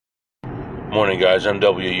Morning, guys.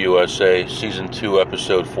 MWUSA, Season 2,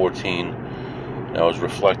 Episode 14. I was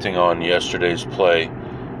reflecting on yesterday's play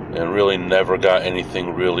and really never got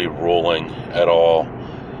anything really rolling at all.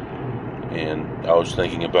 And I was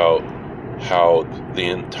thinking about how the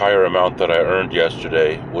entire amount that I earned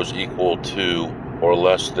yesterday was equal to or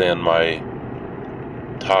less than my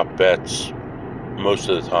top bets most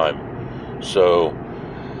of the time. So,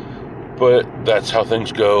 but that's how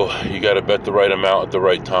things go. You got to bet the right amount at the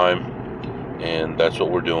right time. And that's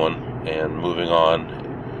what we're doing, and moving on.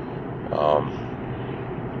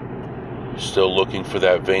 Still looking for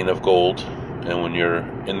that vein of gold, and when you're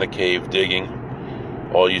in the cave digging,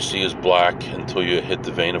 all you see is black until you hit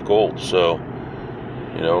the vein of gold. So,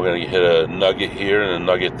 we're going to hit a nugget here and a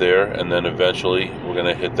nugget there, and then eventually we're going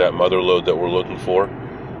to hit that mother lode that we're looking for,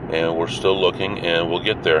 and we're still looking, and we'll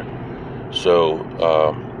get there. So,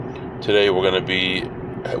 today we're going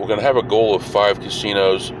to have a goal of 5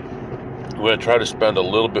 casinos. We're going to try to spend a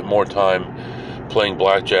little bit more time playing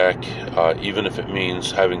blackjack, even if it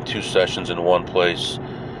means having 2 sessions in one place.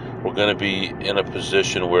 We're going to be in a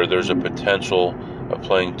position where there's a potential of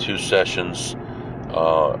playing 2 sessions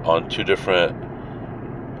on 2 different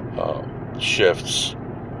shifts.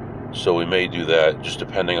 So we may do that, just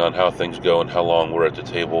depending on how things go and how long we're at the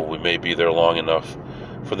table. We may be there long enough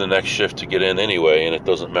for the next shift to get in anyway, and it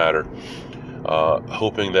doesn't matter.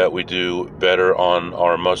 Hoping that we do better on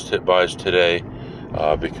our must-hit buys today,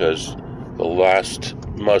 because the last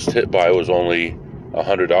must-hit buy was only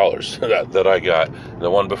 $100 that I got.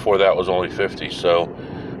 The one before that was only $50. So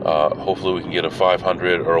hopefully we can get a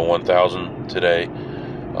 $500 or a $1,000 today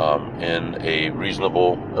in a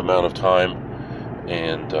reasonable amount of time,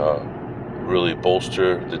 and really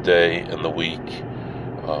bolster the day and the week.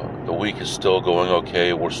 The week is still going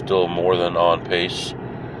okay. We're still more than on pace.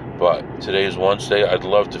 But today is Wednesday. I'd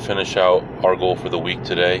love to finish out our goal for the week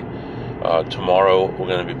today. Tomorrow we're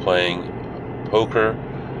going to be playing poker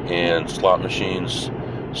and slot machines,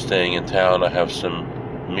 staying in town. I have some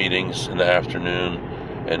meetings in the afternoon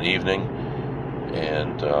and evening,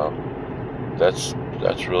 and that's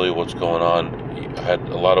really what's going on. I had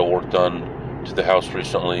a lot of work done to the house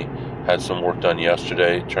recently. Had some work done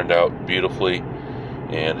yesterday. It turned out beautifully,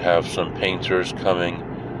 and have some painters coming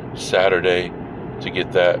Saturday to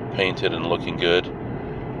get that painted and looking good.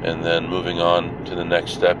 And then moving on to the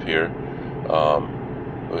next step here,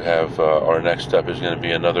 we have our next step is going to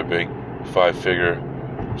be another big 5-figure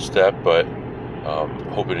step, but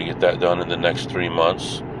hoping to get that done in the next 3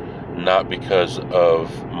 months, not because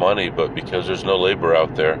of money, but because there's no labor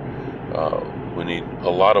out there. We need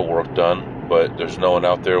a lot of work done, but there's no one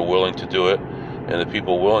out there willing to do it, and the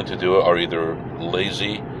people willing to do it are either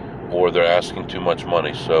lazy or they're asking too much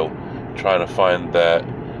money. So trying to find that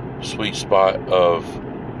sweet spot of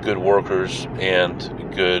good workers and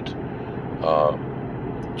good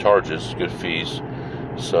charges, good fees.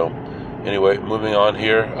 So anyway, moving on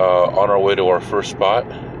here, on our way to our first spot,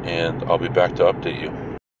 and I'll be back to update you.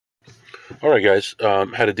 All right, guys,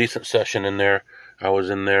 had a decent session in there. I was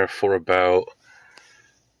in there for about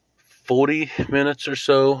 40 minutes or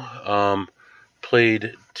so.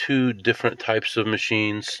 Played 2 different types of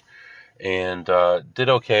machines, and did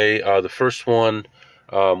okay. The first one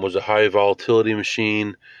was a high volatility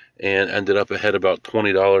machine, and ended up ahead about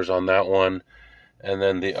 $20 on that one. And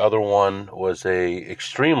then the other one was a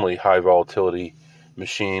extremely high volatility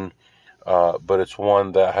machine, but it's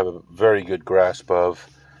one that I have a very good grasp of,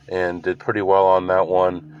 and did pretty well on that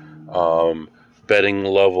one. Betting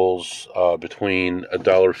levels between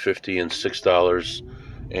 $1.50 and $6,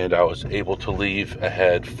 and I was able to leave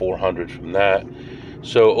ahead $400 from that.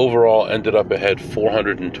 So overall, ended up ahead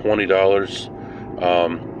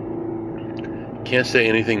 $420. Can't say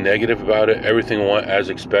anything negative about it. Everything went as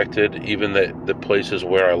expected, even the places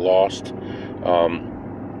where I lost.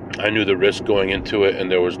 I knew the risk going into it, and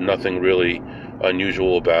there was nothing really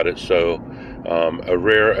unusual about it. So a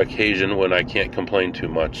rare occasion when I can't complain too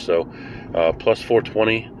much. So plus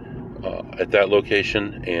 420 at that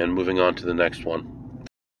location, and moving on to the next one.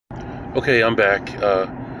 Okay, I'm back.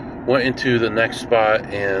 Went into the next spot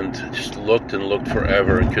and just looked and looked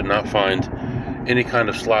forever and could not find any kind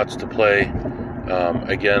of slots to play.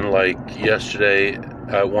 Again, like yesterday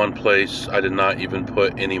at one place, I did not even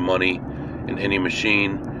put any money in any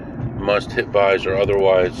machine, must-hit buys or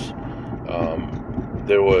otherwise.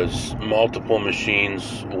 There was multiple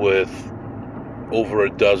machines with over a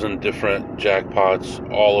dozen different jackpots.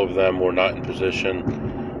 All of them were not in position,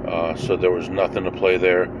 so there was nothing to play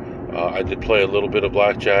there. I did play a little bit of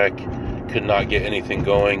blackjack, could not get anything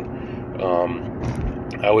going.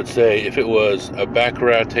 I would say if it was a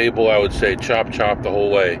baccarat table, I would say chop the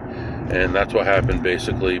whole way. and that's what happened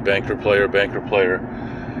basically. Banker player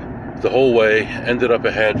the whole way. Ended up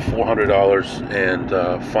ahead $400 and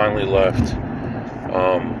finally left.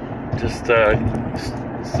 Just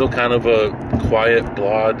still kind of a quiet,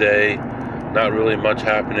 blah day. Not really much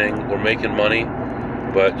happening. We're making money,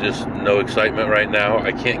 but just no excitement right now.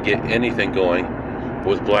 I can't get anything going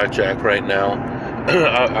with Blackjack right now.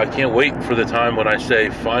 I can't wait for the time when I say,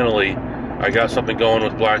 finally, I got something going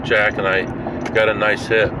with Blackjack and I got a nice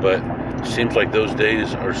hit, but it seems like those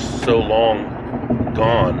days are so long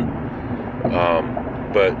gone.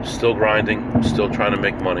 But still grinding, still trying to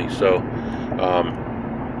make money. So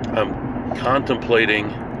I'm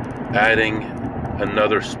contemplating adding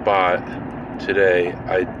another spot today.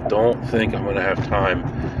 I don't think I'm going to have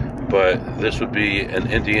time, but this would be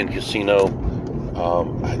an Indian casino.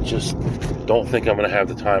 I just don't think I'm going to have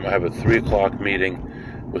the time. I have a 3 o'clock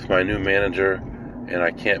meeting with my new manager, and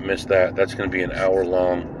I can't miss that. That's going to be an hour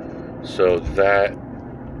long. So that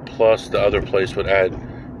plus the other place would add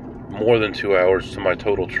more than 2 hours to my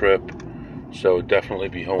total trip. So definitely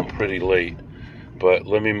be home pretty late. But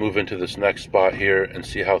let me move into this next spot here and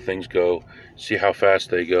see how things go, see how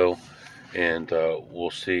fast they go, and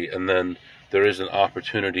we'll see. And then there is an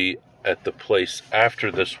opportunity at the place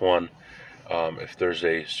after this one. If there's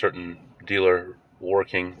a certain dealer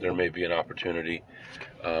working, there may be an opportunity,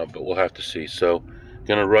 but we'll have to see. So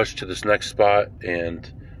gonna rush to this next spot,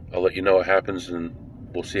 and I'll let you know what happens, and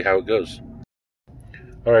we'll see how it goes.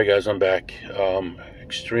 All right, guys, I'm back.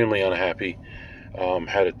 Extremely unhappy.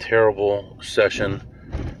 Had a terrible session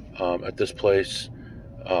at this place.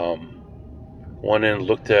 Went in,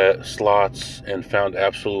 looked at slots, and found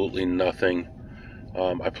absolutely nothing.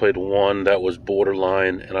 I played one that was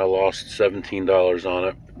borderline, and I lost $17 on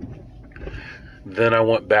it. Then I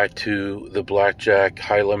went back to the Blackjack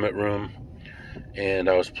high limit room, and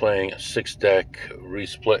I was playing a 6-deck,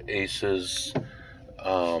 resplit aces.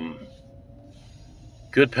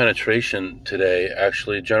 Good penetration today,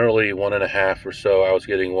 actually. Generally 1.5 or so. I was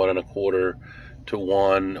getting 1.25 to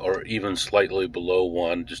 1, or even slightly below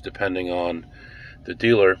 1, just depending on the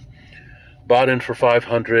dealer. Bought in for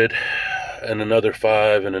 500, and another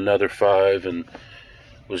 5, and another 5, and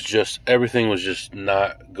everything was just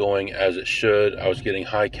not going as it should. I was getting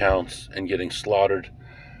high counts and getting slaughtered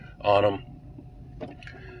on them.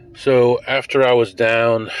 So after I was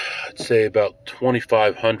down, I'd say about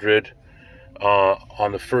 2,500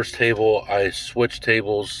 on the first table, I switched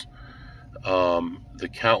tables. The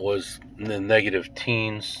count was in the negative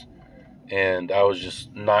teens, and I was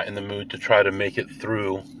just not in the mood to try to make it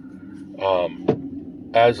through.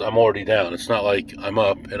 As I'm already down, it's not like I'm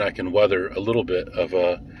up and I can weather a little bit of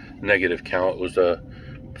a negative count. It was a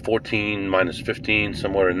 14 minus 15,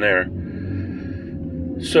 somewhere in there.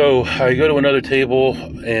 So I go to another table,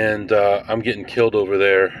 and I'm getting killed over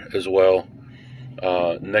there as well.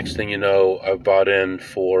 Next thing you know, I've bought in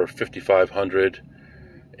for 5,500,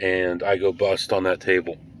 and I go bust on that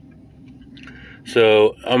table.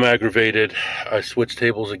 So I'm aggravated. I switch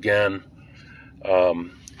tables again.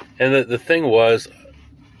 And the thing was,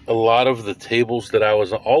 a lot of the tables that I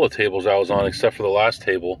was on, all the tables I was on except for the last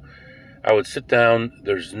table, I would sit down,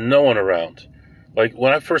 there's no one around. Like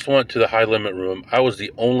when I first went to the high limit room, I was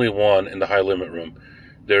the only one in the high limit room.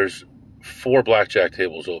 There's 4 blackjack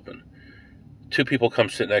tables open. 2 people come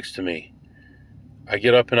sit next to me. I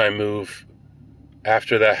get up and I move.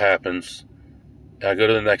 After that happens, I go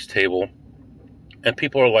to the next table, and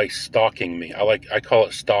people are like stalking me. I call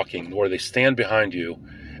it stalking, where they stand behind you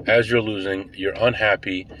as you're losing, you're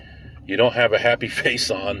unhappy, you don't have a happy face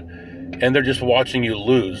on, and they're just watching you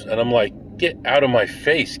lose. And I'm like, get out of my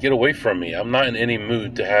face, get away from me. I'm not in any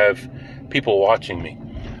mood to have people watching me.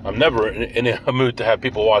 I'm never in a mood to have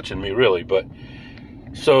people watching me, really. But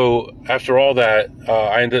so after all that,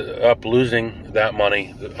 I ended up losing that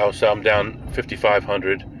money. I'm down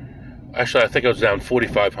 5,500. Actually, I think I was down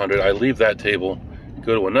 4,500. I leave that table,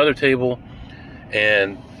 go to another table,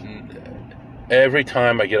 and every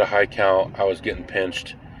time I get a high count, I was getting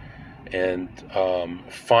pinched. And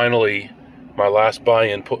finally, my last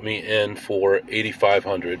buy-in put me in for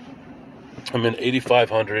 8,500. I'm in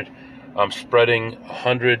 8,500. I'm spreading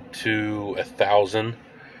 100 to 1,000,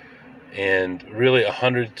 and really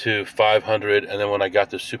 100 to 500. And then when I got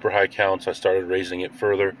the super high counts, I started raising it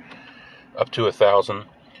further up to 1,000.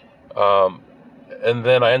 And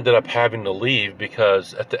then I ended up having to leave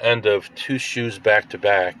because at the end of 2 shoes back to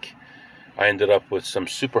back, I ended up with some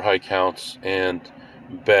super high counts and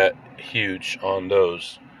bet huge on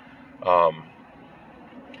those.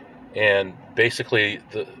 And basically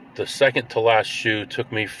the second to last shoe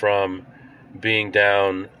took me from being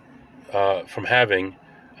down, from having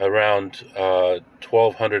around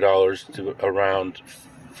 $1,200 to around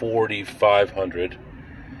 $4,500,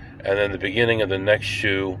 and then the beginning of the next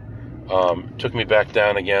shoe took me back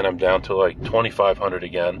down again. I'm down to like $2,500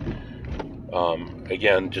 again.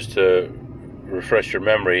 Again, just to refresh your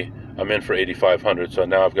memory, I'm in for $8,500, so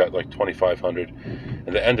now I've got like $2,500,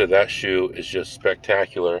 and the end of that shoe is just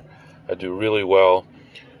spectacular. I do really well,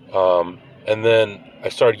 and then I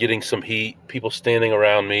started getting some heat. People standing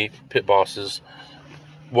around me, pit bosses,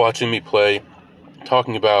 watching me play,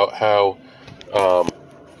 talking about how,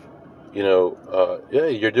 yeah,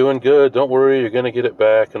 you're doing good. Don't worry, you're going to get it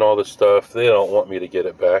back and all this stuff. They don't want me to get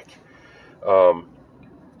it back.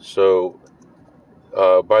 So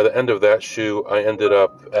by the end of that shoe, I ended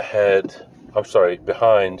up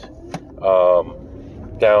behind,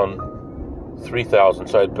 down 3,000.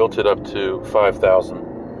 So I built it up to 5,000.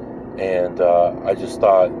 And I just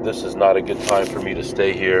thought, this is not a good time for me to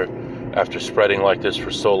stay here after spreading like this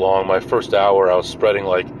for so long. My first hour, I was spreading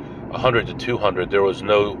like 100 to 200. There was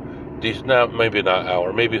no decent, now maybe not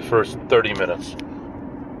hour, maybe the first 30 minutes,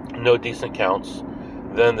 no decent counts.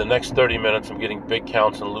 Then the next 30 minutes, I'm getting big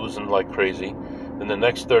counts and losing like crazy. Then the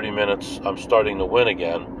next 30 minutes, I'm starting to win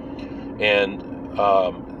again. And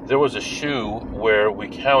there was a shoe where we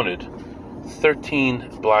counted 13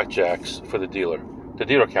 blackjacks for the dealer. The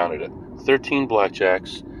dealer counted it. 13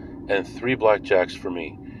 blackjacks and 3 blackjacks for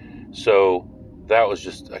me. So that was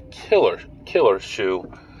just a killer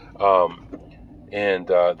shoe. And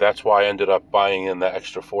that's why I ended up buying in the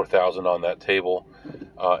extra 4,000 on that table.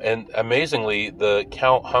 And amazingly, the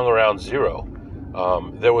count hung around 0.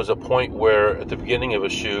 There was a point where at the beginning of a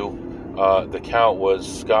shoe, the count was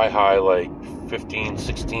sky high, like 15,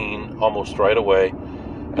 16, almost right away.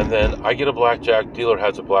 And then I get a blackjack, dealer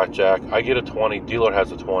has a blackjack. I get a 20, dealer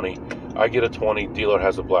has a 20. I get a 20, dealer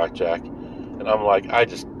has a blackjack. And I'm like, I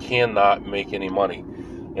just cannot make any money.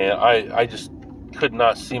 And I just could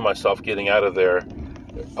not see myself getting out of there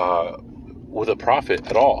with a profit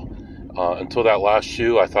at all. Until that last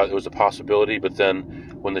shoe, I thought it was a possibility. But then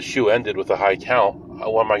when the shoe ended with a high count,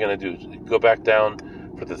 what am I going to do? Go back down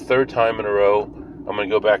for the third time in a row? I'm going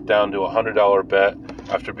to go back down to a $100 bet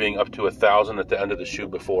after being up to 1,000 at the end of the shoe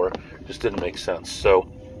before. Just didn't make sense. So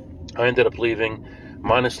I ended up leaving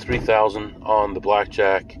minus 3,000 on the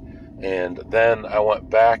blackjack, and then I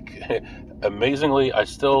went back. Amazingly, I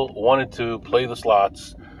still wanted to play the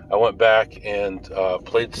slots. I went back and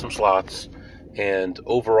played some slots, and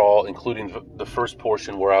overall, including the first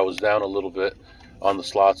portion where I was down a little bit on the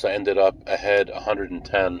slots, I ended up ahead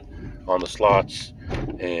 110 on the slots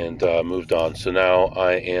and moved on. So now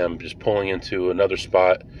I am just pulling into another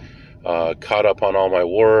spot, caught up on all my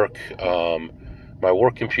work. My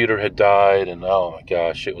work computer had died, and oh my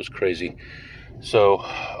gosh, it was crazy. So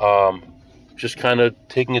just kind of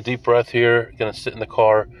taking a deep breath here, gonna sit in the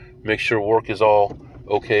car, make sure work is all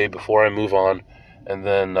okay before I move on, and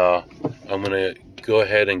then I'm gonna go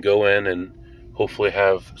ahead and go in and hopefully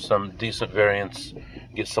have some decent variance,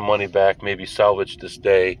 get some money back, maybe salvage this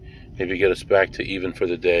day, maybe get us back to even for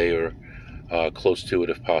the day, or close to it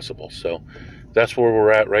if possible. So that's where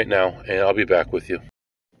we're at right now, and I'll be back with you.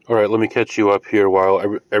 All right, let me catch you up here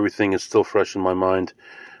while everything is still fresh in my mind.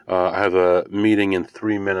 I have a meeting in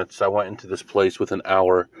 3 minutes. I went into this place with an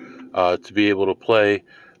hour to be able to play.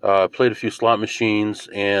 Played a few slot machines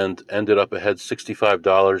and ended up ahead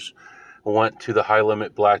 $65. I went to the high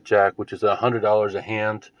limit blackjack, which is $100 a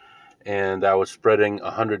hand, and I was spreading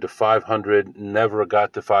 100 to 500. Never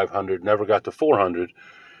got to 500. Never got to 400.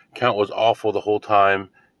 Count was awful the whole time.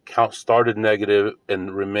 Count started negative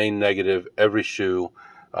and remained negative every shoe.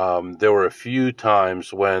 There were a few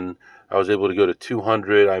times when I was able to go to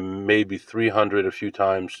 200. I maybe 300 a few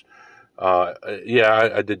times.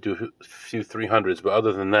 I did do a few 300s, but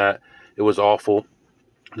other than that, it was awful.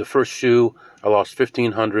 The first shoe, I lost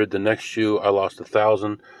 1,500. The next shoe, I lost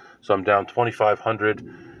 1,000. So I'm down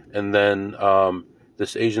 2,500. And then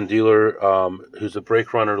this Asian dealer, who's a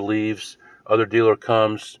brake runner, leaves. Other dealer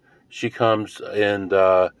comes. She comes and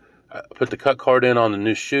I put the cut card in on the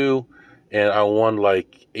new shoe, and I won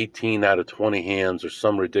like 18 out of 20 hands or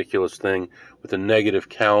some ridiculous thing with a negative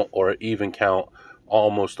count or an even count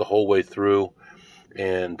almost the whole way through.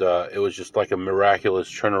 And it was just like a miraculous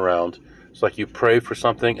turnaround. It's like you pray for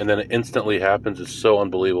something and then it instantly happens. It's so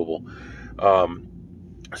unbelievable.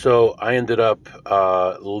 So I ended up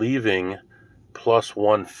leaving plus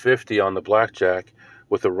 150 on the blackjack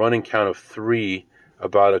with a running count of 3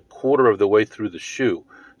 about a quarter of the way through the shoe.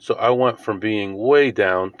 So I went from being way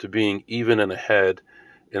down to being even and ahead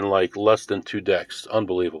in like less than 2 decks.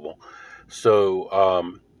 Unbelievable. So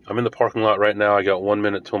I'm in the parking lot right now. I got 1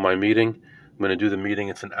 minute till my meeting. I'm going to do the meeting.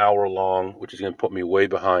 It's an hour long, which is going to put me way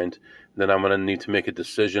behind. Then I'm going to need to make a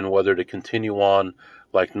decision whether to continue on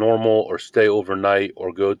like normal or stay overnight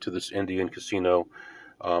or go to this Indian casino.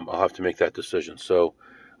 I'll have to make that decision. So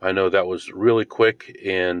I know that was really quick,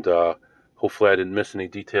 and hopefully I didn't miss any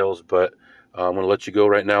details, but I'm going to let you go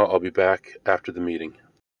right now. I'll be back after the meeting.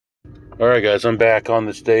 All right, guys, I'm back on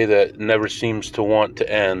this day that never seems to want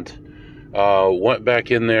to end. Went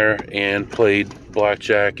back in there and played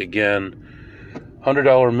blackjack again.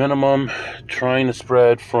 $100 minimum, trying to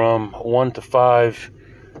spread from 1 to 5.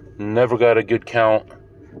 Never got a good count.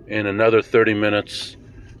 In another 30 minutes,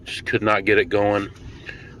 just could not get it going.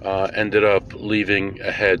 Ended up leaving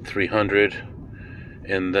ahead 300,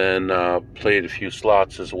 and then played a few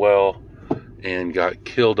slots as well, and got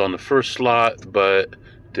killed on the first slot, but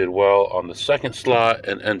did well on the second slot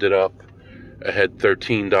and ended up ahead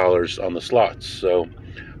 $13 on the slots. So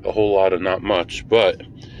a whole lot of not much, but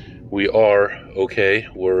we are okay.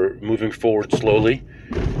 We're moving forward slowly,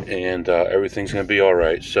 and everything's going to be all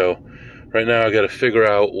right. So right now I got to figure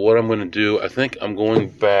out what I'm going to do. I think I'm going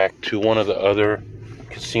back to one of the other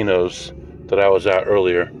casinos that I was at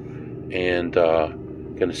earlier, and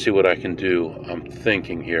going to see what I can do. I'm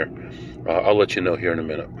thinking here. I'll let you know here in a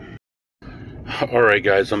minute. All right,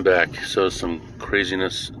 guys, I'm back. So some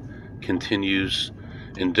craziness continues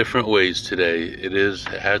in different ways today. It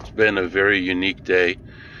has been a very unique day.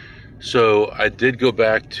 So I did go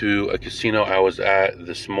back to a casino I was at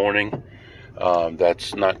this morning.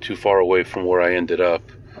 That's not too far away from where I ended up.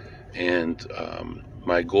 And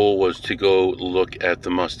my goal was to go look at the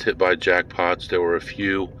must-hit-by jackpots. There were a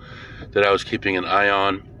few that I was keeping an eye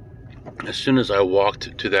on. As soon as I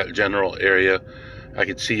walked to that general area, I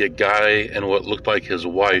could see a guy and what looked like his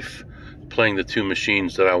wife playing the two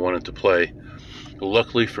machines that I wanted to play.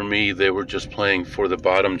 Luckily for me, they were just playing for the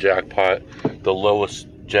bottom jackpot, the lowest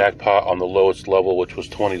jackpot on the lowest level, which was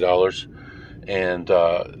 $20. And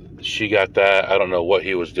she got that. I don't know what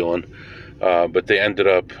he was doing, but they ended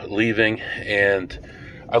up leaving. And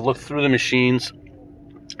I looked through the machines.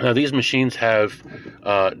 Now, these machines have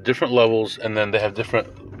different levels, and then they have different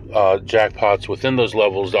jackpots within those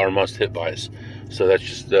levels that are must-hit-buys. So that's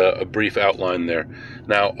just a brief outline there.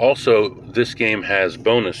 Now, also, this game has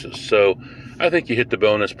bonuses. So I think you hit the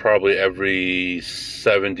bonus probably every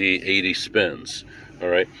 70, 80 spins. All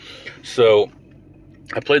right. So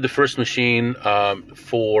I played the first machine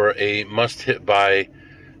for a must-hit-buy.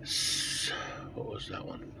 What was that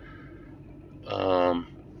one? I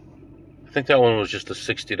think that one was just a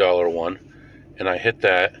 $60 one. And I hit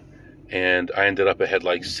that, and I ended up ahead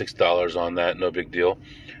like $6 on that. No big deal.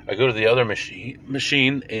 I go to the other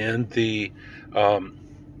machine, and the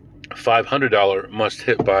 $500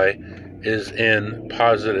 must-hit-buy is in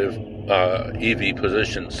positive EV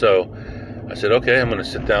position. So I said, okay, I'm going to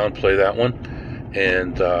sit down and play that one.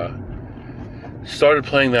 And started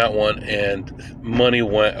playing that one, and money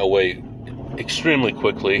went away extremely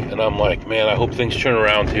quickly. And I'm like, man, I hope things turn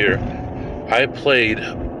around here. I played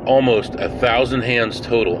almost 1,000 hands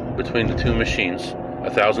total between the two machines,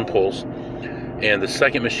 1,000 pulls. And the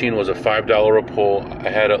second machine was a $5 a pull. I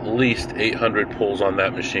had at least 800 pulls on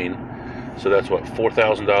that machine. So that's what,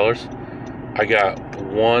 $4,000? I got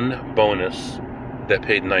one bonus that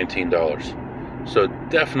paid $19. So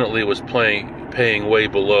definitely was paying way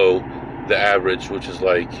below the average, which is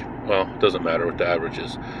like, well, it doesn't matter what the average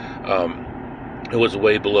is. It was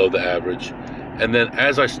way below the average. And then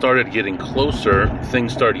as I started getting closer,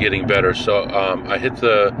 things started getting better. So I hit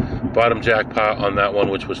the bottom jackpot on that one,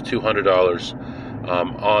 which was $200,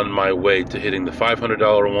 on my way to hitting the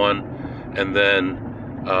 $500 one. And then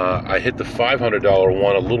I hit the $500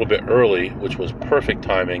 one a little bit early, which was perfect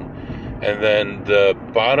timing. And then the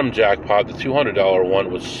bottom jackpot, the $200 one,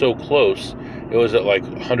 was so close. It was at like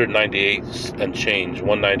 198 and change,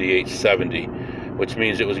 198.70, which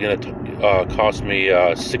means it was going to cost me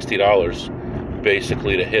 $60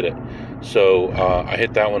 basically to hit it. So I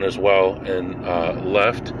hit that one as well and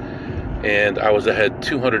left, and I was ahead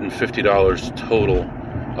 $250 total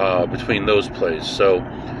between those plays. So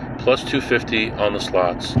plus $250 on the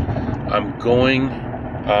slots. I'm going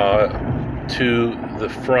to the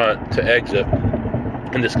front to exit,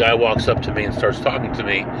 and this guy walks up to me and starts talking to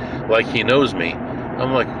me like he knows me.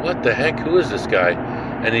 I'm like, what the heck? Who is this guy?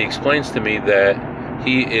 And he explains to me that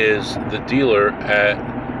he is the dealer at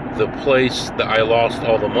the place that I lost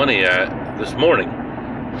all the money at this morning.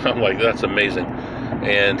 I'm like, that's amazing.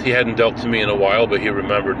 And he hadn't dealt to me in a while, but he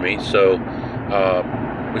remembered me. So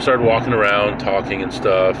we started walking around, talking and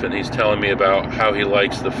stuff, and he's telling me about how he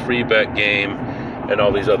likes the free bet game and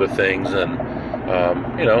all these other things, and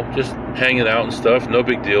you know, just hanging out and stuff. No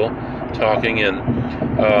big deal, talking. And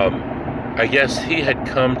I guess he had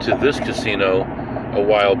come to this casino a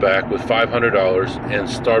while back with $500 and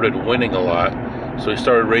started winning a lot. So he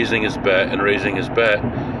started raising his bet,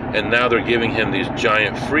 and now they're giving him these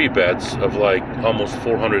giant free bets of like almost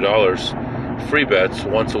 $400 free bets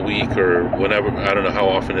once a week or whenever. I don't know how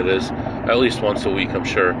often it is, at least once a week, I'm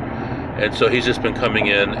sure. And so he's just been coming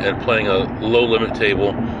in and playing a low limit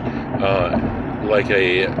table, like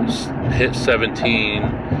a hit 17,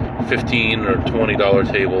 $15 or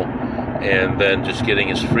 $20 table, and then just getting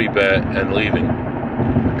his free bet and leaving.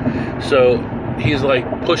 So he's like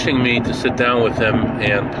pushing me to sit down with him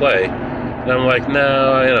and play. And I'm like,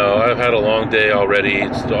 no, you know, I've had a long day already.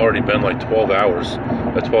 It's already been like 12 hours,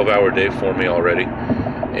 a 12-hour day for me already.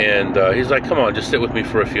 And he's like, come on, just sit with me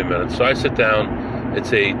for a few minutes. So I sit down.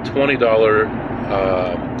 It's a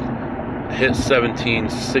 $20 hit 17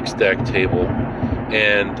 6-deck table,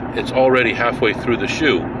 and it's already halfway through the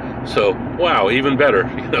shoe. So, wow, even better,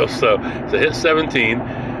 you know. So it's a hit 17.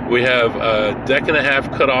 We have a deck and a half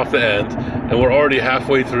cut off the end, and we're already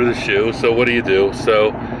halfway through the shoe. So what do you do?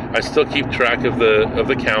 So I still keep track of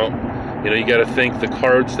the count. You know, you got to think the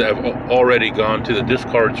cards that have already gone to the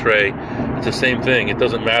discard tray. It's the same thing. It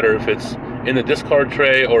doesn't matter if it's in the discard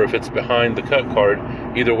tray or if it's behind the cut card.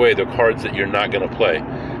 Either way, they're cards that you're not going to play.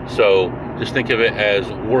 So just think of it as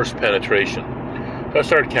worse penetration. So I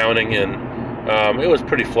started counting, and it was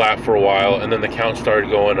pretty flat for a while, and then the count started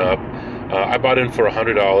going up. I bought in for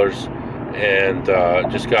 $100 and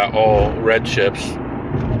just got all red chips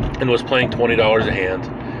and was playing $20 a hand,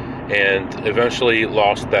 and eventually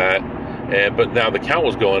lost that. But now the count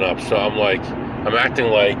was going up, so I'm acting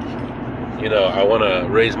like, you know, I want to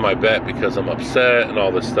raise my bet because I'm upset and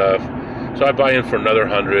all this stuff. So I buy in for another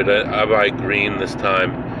 100. I buy green this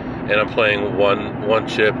time, and I'm playing one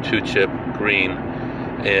chip, 2-chip green,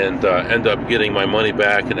 and end up getting my money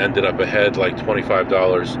back and ended up ahead like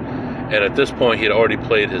 $25. And at this point, he had already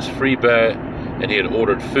played his free bet, and he had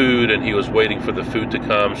ordered food, and he was waiting for the food to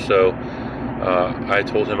come. So I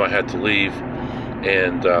told him I had to leave,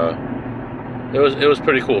 and it was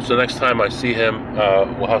pretty cool. So next time I see him,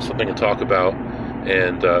 we'll have something to talk about,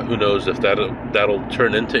 and who knows if that'll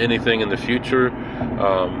turn into anything in the future.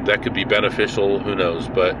 That could be beneficial. Who knows?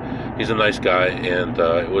 But he's a nice guy, and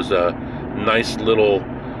it was a nice little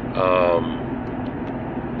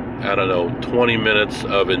 20 minutes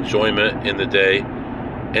of enjoyment in the day.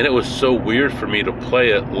 And it was so weird for me to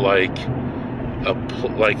play it like a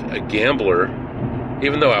gambler,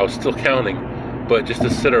 even though I was still counting. But just to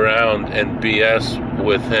sit around and BS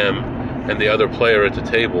with him and the other player at the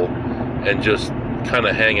table and just kind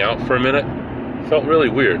of hang out for a minute felt really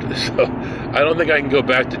weird. So I don't think I can go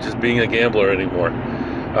back to just being a gambler anymore.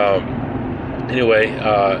 Anyway,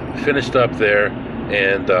 finished up there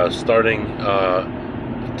and starting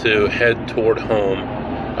to head toward home.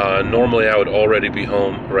 Normally I would already be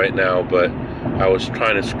home right now, but I was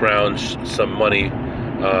trying to scrounge some money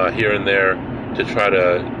here and there to try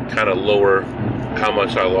to kind of lower how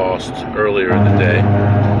much I lost earlier in the day.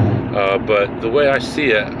 But the way I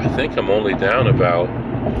see it, I think I'm only down about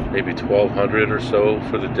maybe 1,200 or so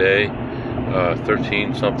for the day,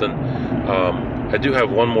 13 something. I do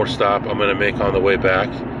have one more stop I'm going to make on the way back,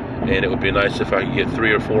 and it would be nice if I could get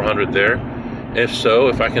 300 or 400 there. If so,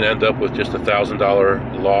 if I can end up with just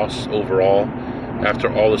 $1,000 loss overall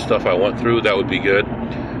after all the stuff I went through, that would be good.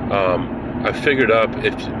 I figured up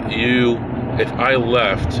if I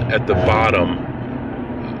left at the bottom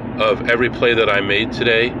of every play that I made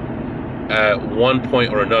today, at one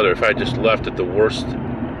point or another, if I just left at the worst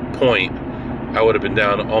point, I would have been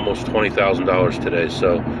down almost $20,000 today.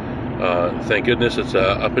 So thank goodness it's a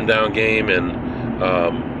up and down game, and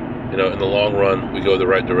in the long run we go the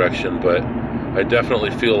right direction. But I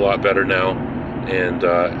definitely feel a lot better now, and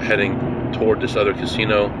heading toward this other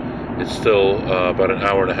casino. It's still about an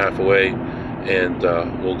hour and a half away, and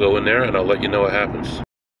we'll go in there and I'll let you know what happens.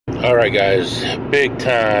 Alright guys, big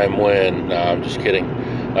time win. No, I'm just kidding.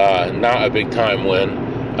 Not a big time win.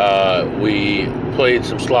 We played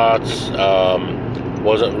some slots,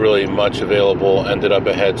 wasn't really much available, ended up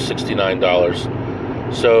ahead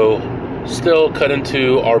 $69. So still cut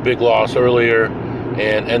into our big loss earlier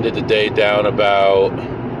and ended the day down about,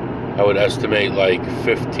 I would estimate like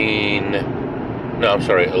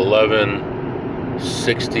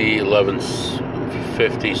 1160,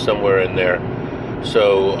 1150, somewhere in there.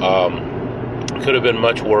 So could have been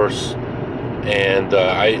much worse, and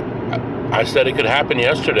I said it could happen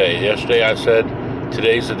yesterday. Yesterday I said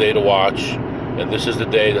today's the day to watch, and this is the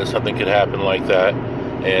day that something could happen like that.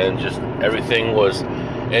 And just everything was,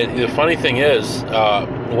 and the funny thing is,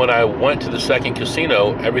 when I went to the second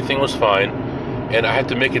casino, everything was fine, and I had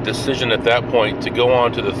to make a decision at that point to go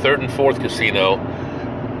on to the third and fourth casino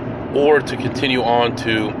or to continue on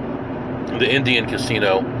to the Indian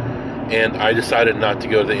casino, and I decided not to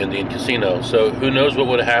go to the Indian casino. So who knows what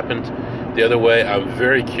would have happened the other way. I'm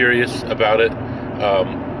very curious about it.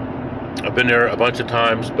 I've been there a bunch of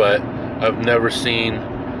times, but I've never seen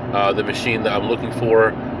the machine that I'm looking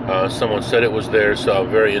for. Someone said it was there, so I'm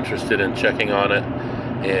very interested in checking on it.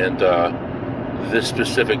 And this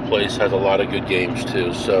specific place has a lot of good games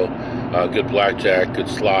too. So good blackjack, good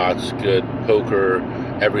slots, good poker,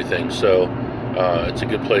 everything. So it's a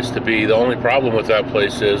good place to be. The only problem with that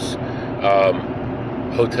place is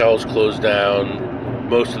hotels closed down.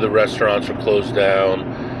 Most of the restaurants are closed down.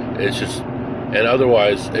 It's just, and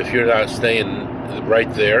otherwise, if you're not staying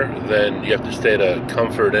right there, then you have to stay at a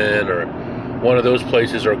Comfort Inn or one of those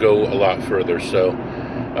places or go a lot further. So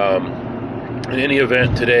in any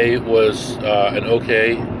event, today was an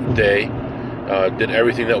okay day. Did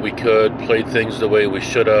everything that we could, played things the way we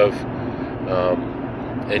should have,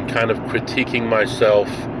 and kind of critiquing myself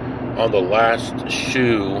on the last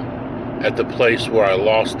shoe at the place where I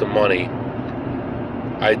lost the money.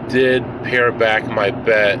 I did pare back my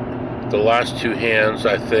bet. The last two hands,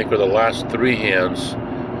 I think, or the last three hands,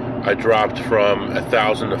 I dropped from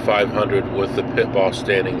 1,000 to 500 with the pit boss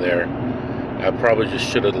standing there. I probably just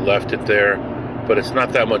should have left it there, but it's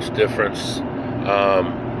not that much difference.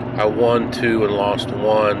 I won 2 and lost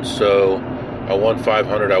 1, so I won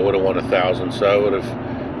 500. I would have won 1,000, so I would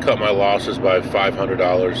have cut my losses by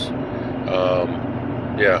 $500.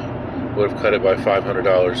 Yeah, would have cut it by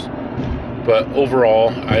 $500. But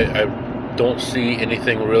overall, I don't see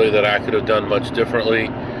anything really that I could have done much differently.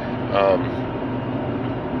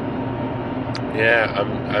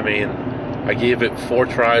 I mean, I gave it 4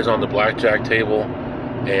 tries on the blackjack table,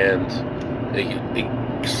 and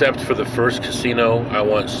except for the first casino, I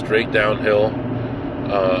went straight downhill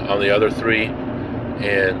on the other 3,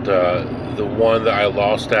 and the one that I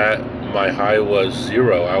lost at, my high was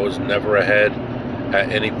 0. I was never ahead at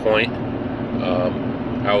any point.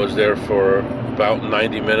 I was there for about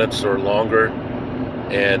 90 minutes or longer,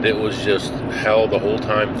 and it was just hell the whole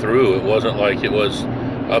time through. It wasn't like it was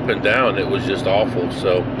up and down. It was just awful.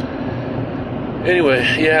 So anyway,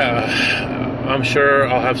 yeah, I'm sure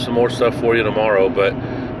I'll have some more stuff for you tomorrow, but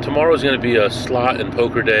tomorrow's going to be a slot and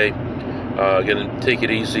poker day. Going to take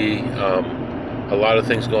it easy. A lot of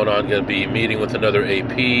things going on. Going to be meeting with another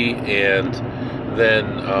AP, and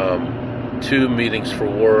then 2 meetings for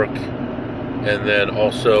work, and then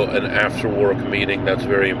also an after-work meeting that's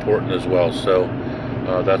very important as well. So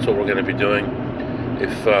that's what we're going to be doing.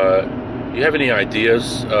 If you have any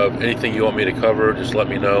ideas of anything you want me to cover, just let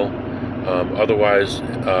me know. Otherwise,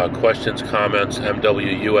 questions, comments,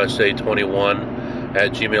 mwusa21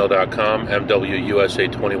 at gmail.com,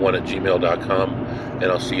 mwusa21 at gmail.com, and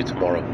I'll see you tomorrow.